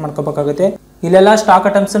ಸೆಲೆಕ್ಟ್ ಮಾಡ್ಕೋಬೇಕಾಗುತ್ತೆ. ಇಲ್ಲೆಲ್ಲ ಸ್ಟಾಕ್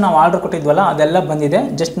ಐಟಮ್ಸ್ ನಾವು ಆರ್ಡರ್ ಕೊಟ್ಟಿದ್ವಲ್ಲ ಅದೆಲ್ಲ ಬಂದಿದೆ.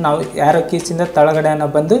 ಜಸ್ಟ್ ನಾವು ಯಾರೋ ಕೀಸಿಂದ ತಳಗಡೆ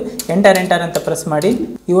ಬಂದು ಎಂಟರ್ ಅಂತ ಪ್ರೆಸ್ ಮಾಡಿ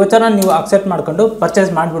ಈ ವೋಚರ್ನ ನೀವು ಅಕ್ಸೆಪ್ಟ್ ಮಾಡ್ಕೊಂಡು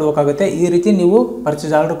ಪರ್ಚೇಸ್ ಮಾಡಿಬಿಡ್ಬೇಕಾಗುತ್ತೆ. ಈ ರೀತಿ ನೀವು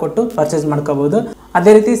ಪರ್ಚೇಸ್ ಆರ್ಡರ್ ಕೊಟ್ಟು ಪರ್ಚೇಸ್ ಮಾಡ್ಕೋಬಹುದು.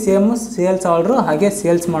 ಅದೇ ರೀತಿ ಸೇಮ್ ಸೇಲ್ಸ್ ಆರ್ಡರ್ ಹಾಗೆ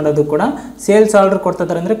ಸೇಲ್ಸ್ ಮಾಡೋದು ಕೂಡ ಸೇಲ್ಸ್ ಆರ್ಡರ್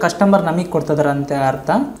ಕೊಡ್ತಿದಾರೆ ಅಂದ್ರೆ ಕಸ್ಟಮರ್ ನಮಗೆ ಕೊಡ್ತಿದಾರೆ ಅಂತ ಅರ್ಥ.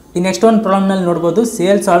 ಈ ನೆಕ್ಸ್ಟ್ ಒಂದು ಪ್ರಾಬ್ಲಮ್ ನಲ್ಲಿ ನೋಡಬಹುದು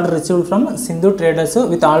sales order received from Sindhu traders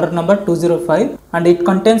with order number 205 and it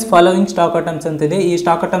contains following stock items ಅಂತಿದೆ. ಈ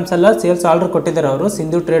ಸ್ಟಾಕ್ ಐಟಮ್ಸ್ ಎಲ್ಲ ಸೇಲ್ಸ್ ಆರ್ಡರ್ ಕೊಟ್ಟಿದ್ದಾರೆ ಅವರು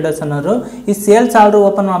ಸಿಂಧು ಟ್ರೇಡರ್ಸ್ ಅನ್ನೋರು. ಈ ಸೇಲ್ಸ್ ಆರ್ಡರ್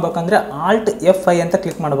ಓಪನ್ ಮಾಡ್ಬೇಕಂದ್ರೆ Alt F5 ಅಂತ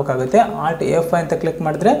ಕ್ಲಿಕ್ ಮಾಡಬೇಕಾಗುತ್ತೆ. Alt F5 ಅಂತ ಕ್ಲಿಕ್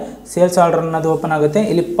ಮಾಡಿದ್ರೆ ಸೇಲ್ಸ್ ಆರ್ಡರ್ ಅನ್ನೋದು ಓಪನ್ ಆಗುತ್ತೆ.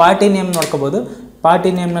 ಇಲ್ಲಿ ಪಾರ್ಟಿ ನೇಮ್ ನೋಡ್ಕೋಬಹುದು. ಪಾರ್ಟಿ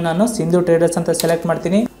ನೇಮ್ ನಾನು ಸಿಂಧು ಟ್ರೇಡರ್ಸ್ ಅಂತ ಸೆಲೆಕ್ಟ್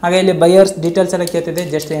ಮಾಡ್ತೀನಿ. ಹಾಗೆ ಇಲ್ಲಿ ಬೈಯರ್ಸ್ ಡೀಟೇಲ್ಸ್ ಎಲ್ಲ ಕೇಳ್ತಿದೆ.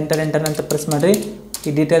 ಜಸ್ಟ್ ಎಂಟರ್ ಅಂತ ಪ್ರೆಸ್ ಮಾಡ್ರಿ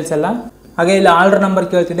ಈ ಡೀಟೇಲ್ಸ್ ಎಲ್ಲ. ಹಾಗೆ ಇಲ್ಲಿ ಆರ್ಡರ್ ನಂಬರ್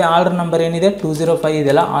ಕೇಳ್ತಿದೆ. ಆರ್ಡರ್ ನಂಬರ್ ಏನಿದೆ 205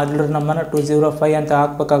 ಇದೆಲ್ಲ ಆರ್ಡರ್ ನಂಬರ್ನ 205 ಅಂತ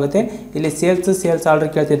ಹಾಕಬೇಕಾಗುತ್ತೆ. ಇಲ್ಲಿ ಸೇಲ್ಸ್ ಆರ್ಡರ್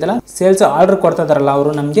ಕೇಳ್ತಿದ್ದಲ್ಲ ಸೇಲ್ಸ್ ಆರ್ಡರ್ ಕೊಡ್ತಾ ಇದಾರಲ್ಲ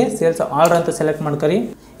ಅವರು ನಮಗೆ ಸೇಲ್ಸ್ ಆರ್ಡರ್ ಅಂತ ಸೆಲೆಕ್ಟ್ ಮಾಡ್ಕರಿ.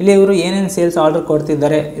 ಇಲ್ಲಿ ಇವರು ಏನೇನು ಸೇಲ್ಸ್ ಆರ್ಡರ್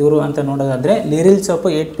ಕೊಡ್ತಿದ್ದಾರೆ ಇವರು ಅಂತ ನೋಡೋದಾದ್ರೆ ಲಿರಿಲ್ ಸೋಪ್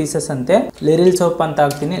 8 ಪೀಸಸ್ ಅಂತೆ. ಲಿರಿಲ್ ಸೋಪ್ ಅಂತ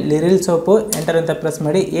ಹಾಕ್ತೀನಿ. ಲಿರಿಲ್ ಸೋಪ್ ಎಂಟರ್ ಅಂತ ಪ್ರೆಸ್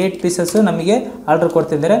ಮಾಡಿ 8 ಪೀಸಸ್ ನಮಗೆ ಆರ್ಡರ್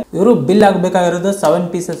ಕೊಡ್ತಿದ್ದಾರೆ. ಇವರು ಬಿಲ್ ಆಗಬೇಕಾಗಿರೋದು 7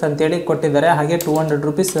 ಪೀಸಸ್ ಅಂತೇಳಿ ಕೊಟ್ಟಿದ್ದಾರೆ. ಹಾಗೆ 200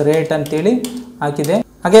 ರೂಪೀಸ್ ರೇಟ್ ಅಂತೇಳಿ ಹಾಕಿದೆ.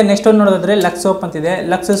 ಹಾಗೆ ನೆಕ್ಸ್ಟ್ ಒಂದು ನೋಡೋದಾದ್ರೆ ಲಕ್ಸ್ ಸೋಪ್ ಅಂತಿದೆ.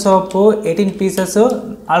 ಲಕ್ಸ್ ಸೋಪ್ 18 ಪೀಸಸ್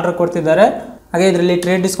ಆರ್ಡರ್ ಕೊಡ್ತಿದ್ದಾರೆ. ಹಾಗೆ ಇದರಲ್ಲಿ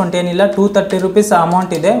ಟ್ರೇಡ್ ಡಿಸ್ಕೌಂಟ್ ಏನಿಲ್ಲ. 230 ರೂಪೀಸ್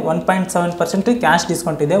ಅಮೌಂಟ್ ಇದೆ. 1.7% ಕ್ಯಾಶ್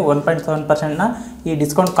ಡಿಸ್ಕೌಂಟ್ ಇದೆ. 1.7%ನ ಈ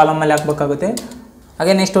ಡಿಸ್ಕೌಂಟ್ ಕಾಲಮ್ ಅಲ್ಲಿ ಹಾಕಬೇಕಾಗುತ್ತೆ.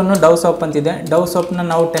 ಹಾಗೆ ನೆಕ್ಸ್ಟ್ ಒಂದು ಡವ್ ಸೋಪ್ ಅಂತಿದೆ. ಡವ್ ಸೋಪ್ನ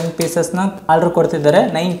ನಾವು 10 ಪೀಸಸ್ನ ಆರ್ಡರ್ ಕೊಡ್ತಿದ್ದಾರೆ.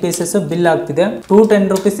 9 ಪೀಸಸ್ ಬಿಲ್ ಆಗ್ತಿದೆ. 210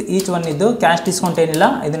 ರೂಪೀಸ್ ಈಚ್ ಒನ್ ಇದ್ದು ಕ್ಯಾಶ್ ಡಿಸ್ಕೌಂಟ್ ಏನಿಲ್ಲ.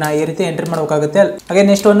 ಇದನ್ನ ಈ ರೀತಿ ಎಂಟ್ರಿ ಮಾಡಬೇಕಾಗುತ್ತೆ. ಹಾಗೆ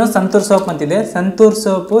ನೆಕ್ಸ್ಟ್ ಒಂದು ಸಂತೂರ್ ಸೋಪ್ ಅಂತಿದೆ. ಸಂತೂರ್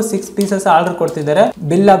ಸೋಪ್ 6 ಪೀಸಸ್ ಆರ್ಡರ್ ಕೊಡ್ತಿದ್ದಾರೆ.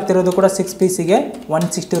 ಬಿಲ್ ಆಗ್ತಿರೋದು ಕೂಡ 6 ಪೀಸಿಗೆ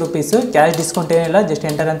 160 ರೂಪೀಸ್. ಕ್ಯಾಶ್ ಡಿಸ್ಕೌಂಟ್ ಏನಿಲ್ಲ. ಜಸ್ಟ್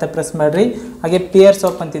ಎಂಟರ್ ಅಂತ ಪ್ರೆಸ್ ಮಾಡ್ರಿ. ಹಾಗೆ ಪಿಯರ್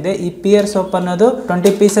ಸೋಪ್ ಅಂತಿದೆ. ಈ ಪಿಯರ್ ಸೋಪ್ ಅನ್ನೋದು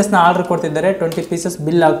 20 ಪೀಸಸ್ನ ಆರ್ಡರ್ ಕೊಡ್ತಿದ್ದಾರೆ. 20 ಪೀಸಸ್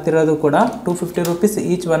ಬಿಲ್ ಆಗ್ತಿರೋದು ಕೂಡ 250 ರೂಪೀಸ್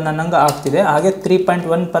ಈಚ್ ಒನ್ ಅನ್ನಂಗ ಆಗ್ತಿದೆ. ಹಾಗೆ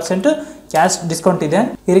 3.1% ಕ್ಯಾಶ್ ಡಿಸ್ಕೌಂಟ್ ಇದೆ.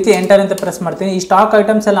 ಈ ರೀತಿ ಎಂಟರ್ ಅಂತ ಪ್ರೆಸ್ ಮಾಡ್ತೀನಿ. ಈ ಸ್ಟಾಕ್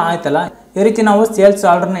ಐಟಮ್ಸ್ ಎಲ್ಲ ಆಯ್ತಲ್ಲ ಈ ರೀತಿ ನಾವು ಸೇಲ್ಸ್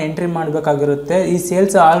ಆರ್ಡರ್ನ ಎಂಟ್ರಿ ಮಾಡಬೇಕಾಗಿರುತ್ತೆ. ಈ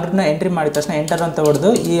ಸೇಲ್ಸ್ ಆರ್ಡರ್ನ ಎಂಟ್ರಿ ಮಾಡಿದ ತಕ್ಷಣ ಎಂಟರ್ ಅಂತ ಹೊಡೆದು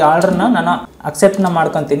ಈ ಆರ್ಡರ್ನ ನಾನು ಅಕ್ಸೆಪ್ಟ್ನ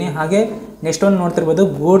ಮಾಡ್ಕೊತೀನಿ. ಹಾಗೆ ನೆಕ್ಸ್ಟ್ ಒಂದು ನೋಡ್ತಿರ್ಬೋದು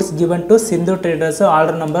goods given to Sindhu traders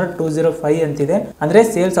order number 205 ಅಂತಿದೆ. ಅಂದ್ರೆ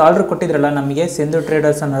ಸೇಲ್ಸ್ ಆರ್ಡರ್ ಕೊಟ್ಟಿದ್ರಲ್ಲ ನಮಗೆ ಸಿಂಧು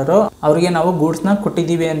ಟ್ರೇಡರ್ಸ್ ಅನ್ನೋರು ಅವ್ರಿಗೆ ನಾವು ಗೂಡ್ಸ್ನ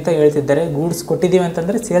ಕೊಟ್ಟಿದ್ದೀವಿ ಅಂತ ಹೇಳ್ತಿದ್ದಾರೆ. ಗೂಡ್ಸ್ ಕೊಟ್ಟಿದ್ದೀವಿ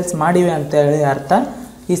ಅಂತಂದ್ರೆ ಸೇಲ್ಸ್ ಮಾಡಿವೆ ಅಂತ ಹೇಳಿ ಅರ್ಥ.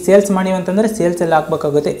 ಈ ಸೇಲ್ಸ್ ಮಾಡಿವಿ ಅಂತಂದ್ರೆ ಸೇಲ್ಸ್ ಎಲ್ಲ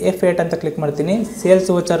ಹಾಕಬೇಕಾಗುತ್ತೆ. F8 ಅಂತ ಕ್ಲಿಕ್ ಮಾಡ್ತೀನಿ. ಸೇಲ್ಸ್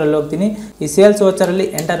ವೋಚರ್ ಅಲ್ಲಿ ಹೋಗ್ತೀನಿ. ಈ ಸೇಲ್ಸ್ ವೋಚರ್ ಅಲ್ಲಿ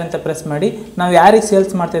ಎಂಟರ್ ಅಂತ ಪ್ರೆಸ್ ಮಾಡಿ ನಾವು ಯಾರಿಗೆ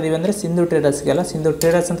ಸೇಲ್ಸ್ ಮಾಡ್ತಾ ಇದೀವಿ ಅಂದ್ರೆ ಸಿಂಧು ಟ್ರೇಡರ್ಸ್ಗೆಲ್ಲ ಸಿಂಧು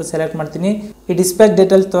ಟ್ರೇಡರ್ಸ್ ಅಂತ ಸೆಲೆಕ್ಟ್ ಮಾಡ್ತೀನಿ. ಈ ಡಿಸ್ಪ್ಲೇ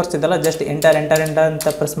ಡೀಟೇಲ್ಸ್ ತೋರಿಸ್ತಿದಲ್ಲ ಜಸ್ಟ್ ಎಂಟರ್ ಅಂತ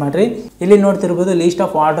ಪ್ರೆಸ್ ಮಾಡ್ರಿ. ಇಲ್ಲಿ ನೋಡ್ತಿರ್ಬೋದು ಲಿಸ್ಟ್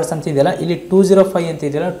ಆಫ್ ಆರ್ಡರ್ಸ್ ಅಂತ ಇದೆಯಲ್ಲ ಇಲ್ಲಿ 205 ಅಂತ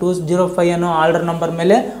ಇದೆಯಲ್ಲ 205 ಅನ್ನೋ ಆರ್ಡರ್ ನಂಬರ್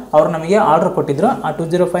ಮೇಲೆ ಅವರು ನಮಗೆ ಆರ್ಡರ್ ಕೊಟ್ಟಿದ್ರು. ಆ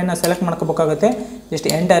 205 ನ ಸೆಲೆಕ್ಟ್ ಮಾಡ್ಕೋಬೇಕಾಗುತ್ತೆ. ಜಸ್ಟ್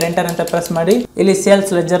ಎಂಟರ್ ಅಂತ ಪ್ರೆಸ್ ಮಾಡಿ ಇಲ್ಲಿ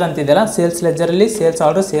ಸೇಲ್ಸ್ ಲೆಜರ್ ಅಂತ ಇದೆಯಲ್ಲ ಸೇಲ್ಸ್ ಲೆಜರ್ ಅಲ್ಲಿ ಸೇಲ್ಸ್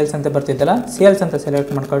ಆರ್ಡರ್ ಸೇಲ್ಸ್ ಅಂತ ಬರ್ತಿದ್ದಲ್ಲ ಸೇಲ್ಸ್ ಅಂತ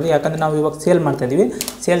ಸೆಲೆಕ್ಟ್ ಮಾಡ್ಕೊಳ್ಳಿ. ಯಾಕಂದ್ರೆ ನಾವು ಇವಾಗ ಸೇಲ್ ಮಾಡ್ತಾ ಇದೀವಿ.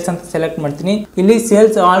 ಸೇಲ್ಸ್ ಅಂತ ಸೆಲೆಕ್ಟ್ ಮಾಡ್ತೀನಿ. ಇಲ್ಲಿ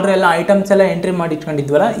ಸೇಲ್ಸ್ ಆರ್ಡರ್ ಎಲ್ಲ ಐಟಮ್ಸ್ ಎಲ್ಲ ಎಂಟ್ರಿ ಮಾಡಿ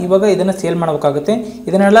ಇಟ್ಕೊಂಡಿದ್ವಲ್ಲ ಇವಾಗ ಇದನ್ನ ಸೇಲ್ ಮಾಡಬೇಕಾಗುತ್ತೆ.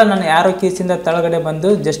 ಇದನ್ನೆಲ್ಲ ನಾನು ಯಾರೋ ಕೀಸಿಂದ ತಳಗಡೆ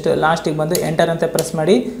ಬಂದು ಜಸ್ಟ್ ಲಾಸ್ಟಿಗೆ ಬಂದು ಎಂಟರ್ ಅಂತ ಪ್ರೆಸ್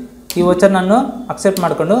ಮಾಡಿ ಈ ವೋಚರ್ ನಾನು ಅಕ್ಸೆಪ್ಟ್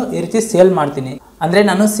ಮಾಡ್ಕೊಂಡು ಈ ರೀತಿ ಸೇಲ್ ಮಾಡ್ತೀನಿ. ಅಂದ್ರೆ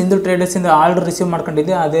ನಾನು ಸಿಂಧು ಟ್ರೇಡರ್ಸ್ ಇಂದ ಆರ್ಡರ್ ರಿಸೀವ್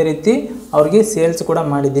ಮಾಡ್ಕೊಂಡಿದ್ದೆ ಅದೇ ರೀತಿ ಅವ್ರಿಗೆ ಸೇಲ್ಸ್ ಕೂಡ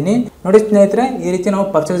ಮಾಡಿದ್ದೀನಿ. ನೋಡಿ ಸ್ನೇಹಿತರೆ ಈ ರೀತಿ ನಾವು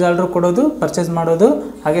ಪರ್ಚೇಸ್ ಆರ್ಡರ್ ಕೊಡೋದು ಪರ್ಚೇಸ್ ಮಾಡೋದು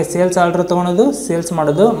ಹಾಗೆ ಸೇಲ್ಸ್ ಆರ್ಡರ್ ತಗೊಳೋದು ಸೇಲ್ಸ್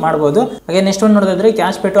ಮಾಡೋದು ಮಾಡ್ಬೋದು. ಹಾಗೆ ನೆಕ್ಸ್ಟ್ ಒಂದು ನೋಡೋದಾದ್ರೆ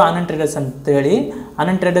cash pay to Anand traders ಅಂತ ಹೇಳಿ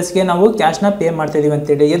ಆನಂದ್ ಟ್ರೇಡರ್ಸ್ಗೆ ನಾವು ಕ್ಯಾಶ್ನ ಪೇ ಮಾಡ್ತಿದೀವಿ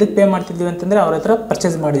ಅಂತೇಳಿ. ಎದಕ್ಕೆ ಪೇ ಮಾಡ್ತಿದ್ವಿ ಅಂತಂದ್ರೆ ಅವ್ರ ಹತ್ರ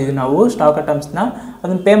ಪರ್ಚೇಸ್ ಮಾಡಿದ್ವಿ ನಾವು ಸ್ಟಾಕ್ ಐಟಮ್ಸ್ನ.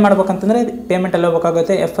 ಅದನ್ನ ಪೇ ಮಾಡ್ಬೇಕಂತಂದ್ರೆ ಪೇಮೆಂಟ್ ಅಲ್ಲಿ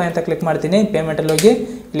ಹೋಗಬೇಕಾಗುತ್ತೆ. F5 ಅಂತ ಕ್ಲಿಕ್ ಮಾಡ್ತೀನಿ. ಪೇಮೆಂಟ್ ಅಲ್ಲಿ ಹೋಗಿ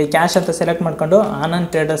ಇಲ್ಲಿ ಕ್ಯಾಶ್ ಅಂತ ಸೆಲೆಕ್ಟ್ ಮಾಡ್ಕೊಂಡು ಆನಂದ್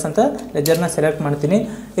ಟ್ರೇಡರ್ಸ್ ಅಂತ ಲೆಜರ್ನ ಸೆಲೆಕ್ಟ್ ಮಾಡ್ತೀನಿ.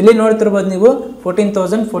 ಇಲ್ಲಿ ನೋಡ್ತಿರ್ಬೋದು ನೀವು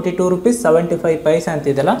 14,042 ರೂಪೀಸ್ 75 ಪೈಸೆ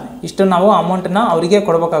ಅಂತಿದೆಲ್ಲ ಇಷ್ಟು ನಾವು ಅಮೌಂಟ್ನ ಅವರಿಗೆ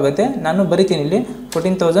ಕೊಡಬೇಕಾಗುತ್ತೆ. ನಾನು ಬರಿತೀನಿ ಇಲ್ಲಿ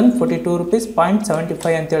 14,042 ರೂಪೀಸ್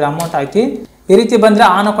 0.75 ಅಂತೇಳಿ ಅಮೌಂಟ್ ಹಾಕಿ ಈ ರೀತಿ ಬಂದ್ರೆ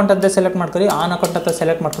ಆನ್ ಅಕೌಂಟ್ ಅಂತ ಸೆಲೆಕ್ಟ್ ಮಾಡ್ಕೊಳ್ಳಿ. ಆನ್ ಅಕೌಂಟ್ ಅಂತ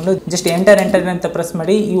ಸೆಲೆಕ್ಟ್ ಮಾಡ್ಕೊಂಡು ಜಸ್ಟ್ ಎಂಟರ್ ಅಂತ ಪ್ರೆಸ್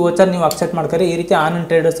ಮಾಡಿ ಈ ವೋಚರ್ ನೀವು ಅಕ್ಸೆಪ್ಟ್ ಮಾಡ್ಕೊಳ್ಳಿ. ಈ ರೀತಿ ಆನಂದ್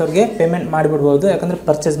ಟ್ರೇಡರ್ಸ್ ಅವ್ರಿಗೆ ಪೇಮೆಂಟ್ ಮಾಡಿಬಿಡ್ಬೋದು ಯಾಕಂದ್ರೆ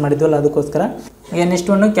ಪರ್ಚೇಸ್ ಮಾಡಿದ್ವಲ್ಲ ಅದಕ್ಕೋಸ್ಕರ. ನೆಕ್ಸ್ಟ್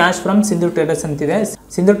ಒಂದು ಕ್ಯಾಶ್ ಫ್ರಮ್ ಸಿಂಧು ಟ್ರೇಡರ್ಸ್ ಅಂತಿದೆ.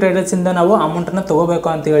 ಸಿಂಧು ಟ್ರೇಡರ್ಸ್ ಇಂದ ನಾವು ಅಮೌಂಟ್ ಅನ್ನ ತಗೋಬೇಕು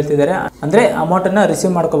ಅಂತ ಹೇಳ್ತಿದ್ದಾರೆ. ಅಂದ್ರೆ ಅಮೌಂಟ್ ಅನ್ನ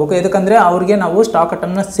ರಿಸೀವ್ ಮಾಡ್ಕೋಬೇಕು. ಯಾಕಂದ್ರೆ ಅವ್ರಿಗೆ ನಾವು ಸ್ಟಾಕ್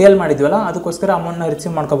ಐಟಮ್ನ ಸೇಲ್ ಮಾಡಿದ್ವಲ್ಲ ಅದಕ್ಕೋಸ್ಕರ ಅಮೌಂಟ್ ನ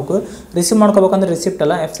ರಿಸೀವ್ ಮಾಡ್ಕೋಬೇಕು. ರಿಸೀವ್ ಮಾಡ್ಕೋಬೇಕಂದ್ರೆ ರಿಸಿಪ್ಟ್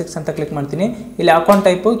ಅಲ್ಲ F6 ಅಂತ ಕ್ಲಿಕ್ ಮಾಡ್ತೀನಿ. ಇಲ್ಲಿ ಅಕೌಂಟ್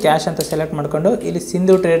ಟೈಪ್ ಕ್ಯಾಶ್ ಅಂತ ಸೆಲೆಕ್ಟ್ ಮಾಡ್ಕೊಂಡು ಇಲ್ಲಿ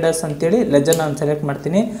ಸಿಂಧು ಟ್ರೇಡರ್ಸ್ ಅಂತೇಳಿ ಲೆಜರ್ ನಾನು ಸೆಲೆಕ್ಟ್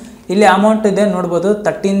ಮಾಡ್ತೀನಿ. ಇಲ್ಲಿ ಅಮೌಂಟ್ ಇದೆ ನೋಡ್ಬೋದು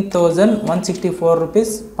 13,164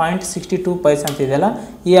 ರೂಪೀಸ್ 0.62 ಪೈಸೆ ಅಂತ ಇದೆಯಲ್ಲ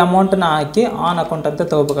ಈ ಅಮೌಂಟ್ನ ಹಾಕಿ ಆನ್ ಅಕೌಂಟ್ ಅಂತ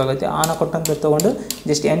ತಗೋಬೇಕಾಗುತ್ತೆ. ಆನ್ ಅಕೌಂಟ್ ಅಂತ ತಗೊಂಡು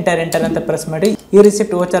ಜಸ್ಟ್ ಎಂಟರ್ ಅಂತ ಪ್ರೆಸ್ ಮಾಡಿ ಈ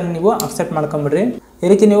ರಿಸಿಪ್ಟ್ ವೋಚರ್ ನೀವು ಅಕ್ಸೆಪ್ಟ್ ಮಾಡ್ಕೊಂಬಿಡ್ರಿ. ಈ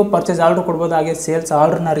ರೀತಿ ನೀವು ಪರ್ಚೇಸ್ ಆರ್ಡರ್ ಕೊಡ್ಬೋದು. ಹಾಗೆ ಸೇಲ್ಸ್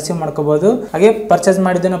ಆರ್ಡರ್ನ ರಿಸೀವ್ ಮಾಡ್ಕೋಬಹುದು. ಹಾಗೆ ಪರ್ಚೇಸ್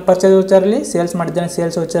ಮಾಡಿದ್ದೇನೆ ಪರ್ಚೇಸ್ ವೋಚರಲ್ಲಿ ಸೇಲ್ಸ್ ಮಾಡಿದ್ದೇನೆ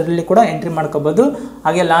ಸೇಲ್ಸ್ ವೋಚರಲ್ಲಿ ಕೂಡ ಎಂಟ್ರಿ ಮಾಡ್ಕೋಬಹುದು.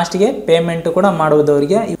 ಹಾಗೆ ಲಾಸ್ಟ್ಗೆ ಪೇಮೆಂಟ್ ಕೂಡ ಮಾಡಬಹುದು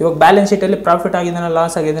ಅವರಿಗೆ. ಇವಾಗ ಬ್ಯಾಲೆನ್ಸ್ ಶೀಟ್ ಅಲ್ಲಿ ಪ್ರಾಫಿಟ್ ಆಗಿದ್ದಾನೆ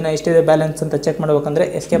ಲಾಸ್ ಆಗಿದ್ದಾನೆ ಎಷ್ಟಿದೆ ಬ್ಯಾಲೆನ್ಸ್ ಅಂತ ಚೆಕ್ ಮಾಡ್ಬೇಕಂದ್ರೆ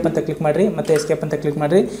ಎಸ್ಕೇಪ್ ಅಂತ ಕ್ಲಿಕ್ ಮಾಡ್ರಿ. ಮತ್ತೆ ಎಸ್ಕೇಪ್ ಅಂತ ಕ್ಲಿಕ್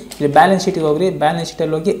ಮಾಡ್ರಿ. ಇಲ್ಲಿ ಬ್ಯಾಲೆನ್ಸ್ ಶೀಟ್ಗೆ ಹೋಗ್ರಿ. ಬ್ಯಾಲೆನ್ಸ್ ಶೀಟ್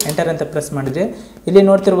ಅಲ್ಲಿ ಹೋಗಿ ಎಂಟರ್ ಅಂತ ಪ್ರೆಸ್ ಮಾಡಿದ್ರೆ ಇಲ್ಲಿ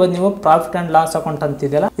ನೋಡ್ತಿರ್ಬೋದು ನೀವು ಪ್ರಾಫಿಟ್ ಅಂಡ್ ಲಾಸ್ ಅಕೌಂಟ್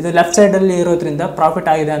ಅಂತಿದೆಯಲ್ಲ ಇದು ಲೆಫ್ಟ್ ಸೈಡ್ ಅಲ್ಲಿ ಇರೋದ್ರಿಂದ ಪ್ರಾಫಿಟ್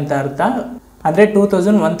ಆಗಿದೆ ಅಂತ ಅರ್ಥ. ಅಂದರೆ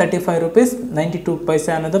 2135 ರೂಪೀಸ್ 92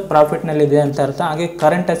 ಪೈಸೆ ಅನ್ನೋದು ಪ್ರಾಫಿಟ್ನಲ್ಲಿದೆ ಅಂತ ಅರ್ಥ. ಹಾಗೆ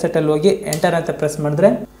ಕರೆಂಟ್ ಅಸೆಟಲ್ಲಿ ಹೋಗಿ ಎಂಟರ್ ಅಂತ ಪ್ರೆಸ್ ಮಾಡಿದ್ರೆ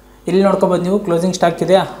ಇಲ್ಲಿ ನೋಡ್ಕೋಬೋದು ನೀವು ಕ್ಲೋಸಿಂಗ್ ಸ್ಟಾಕ್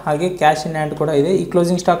ಇದೆ, ಹಾಗೆ ಕ್ಯಾಶ್ ಇನ್ ಹ್ಯಾಂಡ್ ಕೂಡ ಇದೆ. ಈ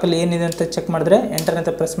ಕ್ಲೋಸಿಂಗ್ ಸ್ಟಾಕಲ್ಲಿ ಏನಿದೆ ಅಂತ ಚೆಕ್ ಮಾಡಿದ್ರೆ ಎಂಟರ್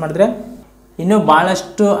ಅಂತ ಪ್ರೆಸ್ ಮಾಡಿದ್ರೆ ಇನ್ನೂ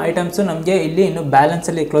ಭಾಳಷ್ಟು ಐಟಮ್ಸು ನಮಗೆ ಇಲ್ಲಿ ಇನ್ನು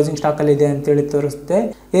ಬ್ಯಾಲೆನ್ಸಲ್ಲಿ ಕ್ಲೋಸಿಂಗ್ ಸ್ಟಾಕಲ್ಲಿ ಇದೆ ಅಂತೇಳಿ ತೋರಿಸುತ್ತೆ.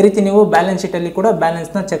 ಈ ರೀತಿ ನೀವು ಬ್ಯಾಲೆನ್ಸ್ ಶೀಟಲ್ಲಿ ಕೂಡ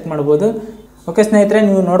ಬ್ಯಾಲೆನ್ಸ್ನ ಚೆಕ್ ಮಾಡ್ಬೋದು. ಓಕೆ ಸ್ನೇಹಿತರೆ,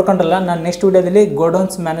 ನೀವು ನೋಡ್ಕೊಂಡ್ರಲ್ಲ, ನಾನು ನೆಕ್ಸ್ಟ್ ವಿಡಿಯೋದಲ್ಲಿ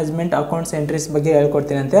ಗೋಡೌನ್ಸ್ ಮ್ಯಾನೇಜ್ಮೆಂಟ್ ಅಕೌಂಟ್ಸ್ ಎಂಟ್ರೀಸ್ ಬಗ್ಗೆ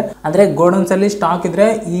ಹೇಳ್ಕೊಡ್ತೀನಿ ಅಂತೆ. ಅಂದರೆ ಗೋಡೌನ್ಸಲ್ಲಿ ಸ್ಟಾಕ್ ಇದ್ರೆ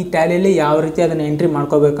ಈ ಟ್ಯಾಲಿಯಲ್ಲಿ ಯಾವ ರೀತಿ ಅದನ್ನು ಎಂಟ್ರಿ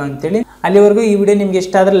ಮಾಡ್ಕೋಬೇಕು ಅಂತೇಳಿ. ಅಲ್ಲಿವರೆಗೂ ಈ ವಿಡಿಯೋ ನಿಮ್ಗೆ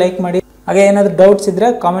ಇಷ್ಟ ಆದರೆ ಲೈಕ್ ಮಾಡಿ, ಹಾಗೆ ಏನಾದರೂ ಡೌಟ್ಸ್ ಇದ್ದರೆ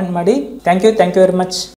ಕಾಮೆಂಟ್ ಮಾಡಿ. Thank you very much.